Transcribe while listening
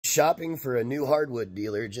shopping for a new hardwood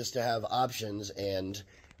dealer just to have options, and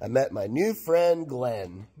I met my new friend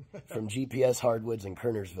Glenn from GPS Hardwoods in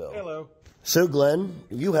Kernersville. Hello. So Glenn,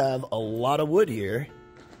 you have a lot of wood here,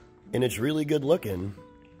 and it's really good looking.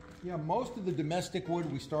 Yeah, most of the domestic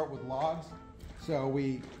wood we start with logs. So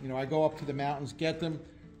I go up to the mountains, get them,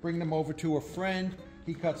 bring them over to a friend.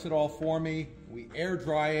 He cuts it all for me. We air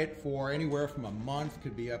dry it for anywhere from a month,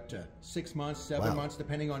 could be up to 6 months, 7 months,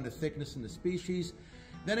 depending on the thickness and the species.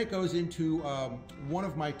 Then it goes into one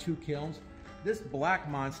of my 2 kilns. This black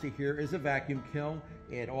monster here is a vacuum kiln.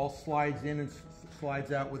 It all slides in and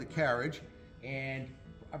slides out with a carriage. And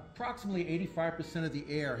approximately 85% of the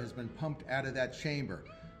air has been pumped out of that chamber.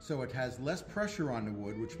 So it has less pressure on the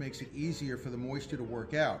wood, which makes it easier for the moisture to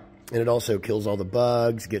work out. And it also kills all the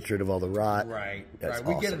bugs, gets rid of all the rot. Right. That's right.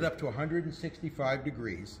 We awesome. get it up to 165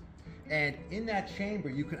 degrees. And in that chamber,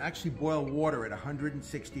 you can actually boil water at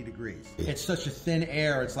 160 degrees. It's such a thin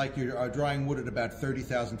air, it's like you're drying wood at about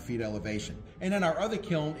 30,000 feet elevation. And then our other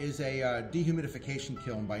kiln is a dehumidification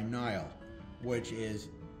kiln by Nile, which is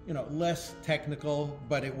less technical,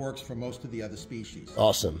 but it works for most of the other species.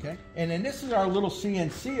 Awesome. Okay. And then this is our little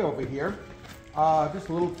CNC over here. Just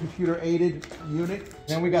a little computer-aided unit.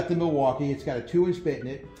 Then we got the Milwaukee. It's got a 2-inch bit in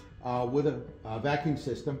it with a vacuum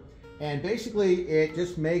system. And basically, it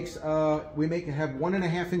just makes, we make it have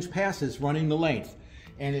 1.5-inch passes running the length.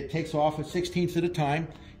 And it takes off a 1/16 at a time.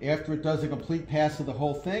 After it does a complete pass of the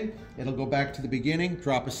whole thing, it'll go back to the beginning,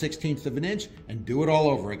 drop a 1/16 of an inch, and do it all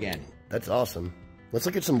over again. That's awesome. Let's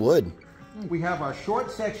look at some wood. We have a short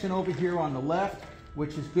section over here on the left,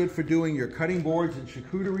 which is good for doing your cutting boards and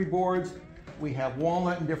charcuterie boards. We have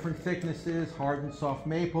walnut in different thicknesses, hard and soft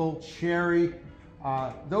maple, cherry.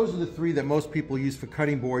 Those are the 3 that most people use for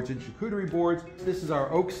cutting boards and charcuterie boards. This is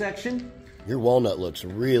our oak section. Your walnut looks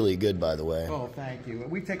really good, by the way. Oh, thank you.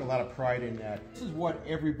 We take a lot of pride in that. This is what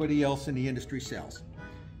everybody else in the industry sells.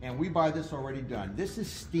 And we buy this already done. This is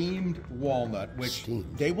steamed walnut, which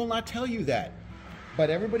they will not tell you that. But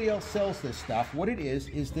everybody else sells this stuff. What it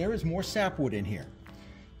is there is more sapwood in here.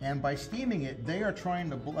 And by steaming it, they are trying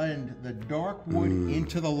to blend the dark wood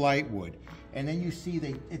into the light wood. And then you see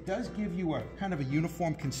it does give you a kind of a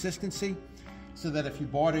uniform consistency, so that if you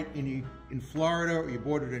bought it in Florida or you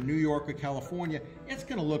bought it in New York or California, it's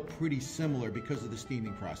going to look pretty similar because of the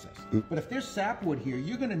steaming process. But if there's sapwood here,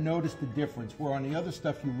 you're going to notice the difference, where on the other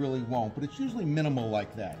stuff you really won't. But it's usually minimal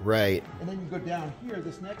like that. Right. And then you go down here,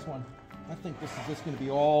 this next one, I think this is just going to be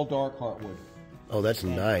all dark heartwood. Oh, that's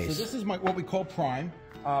nice. So this is what we call prime.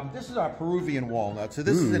 This is our Peruvian walnut. So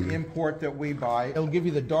this is an import that we buy. It'll give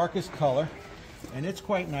you the darkest color, and it's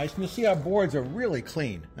quite nice. And you'll see our boards are really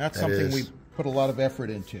clean. That's something we put a lot of effort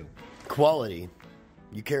into. Quality.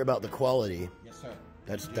 You care about the quality. Yes, sir.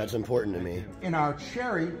 That's important to me. In our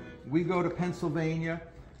cherry, we go to Pennsylvania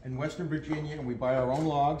and Western Virginia, and we buy our own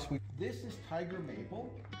logs. This is tiger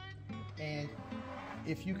maple, and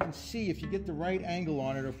if you can see, if you get the right angle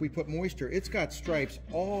on it, or if we put moisture, it's got stripes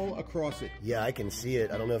all across it. Yeah, I can see it.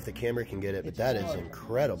 I don't know if the camera can get it, but that is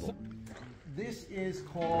incredible. This is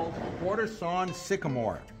called quarter sawn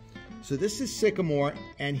sycamore. So this is sycamore,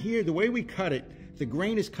 and here, the way we cut it, the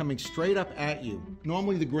grain is coming straight up at you.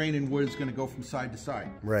 Normally the grain in wood is going to go from side to side.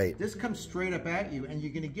 Right. This comes straight up at you, and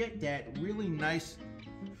you're going to get that really nice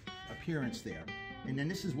appearance there. And then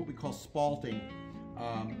this is what we call spalting,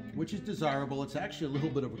 which is desirable. It's actually a little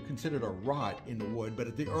bit of considered a rot in the wood, but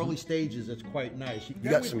at the early stages, it's quite nice. You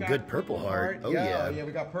got some good Purple Heart. Oh, yeah. Yeah,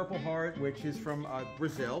 we got Purple Heart, which is from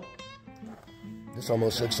Brazil. This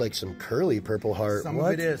almost looks like some curly Purple Heart. Some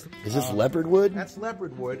of it is. Is this leopard wood? That's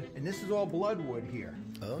leopard wood, and this is all bloodwood here.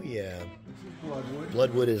 Oh, yeah. This is bloodwood.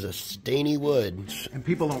 Bloodwood is a stainy wood. And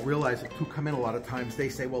people don't realize it, who come in a lot of times, they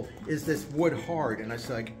say, well, is this wood hard? And I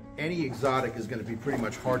say, like, any exotic is going to be pretty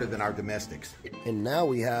much harder than our domestics. And now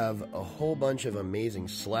we have a whole bunch of amazing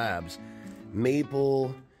slabs.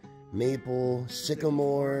 Maple,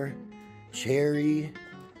 sycamore, cherry.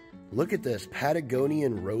 Look at this,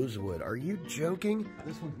 Patagonian rosewood. Are you joking?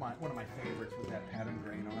 This one's one of my favorites with that pattern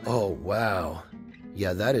grain on it. Oh, wow.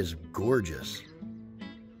 Yeah, that is gorgeous.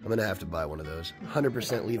 I'm going to have to buy one of those.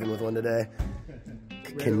 100% leaving with one today.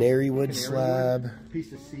 Canary wood slab.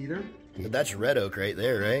 Piece of cedar. That's red oak right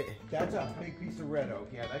there, right? That's a big piece of red oak.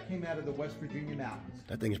 Yeah, that came out of the West Virginia mountains.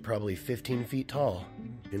 That thing's probably 15 feet tall.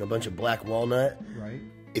 And a bunch of black walnut. Right.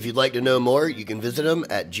 If you'd like to know more, you can visit them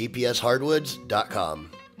at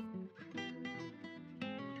gpshardwoods.com.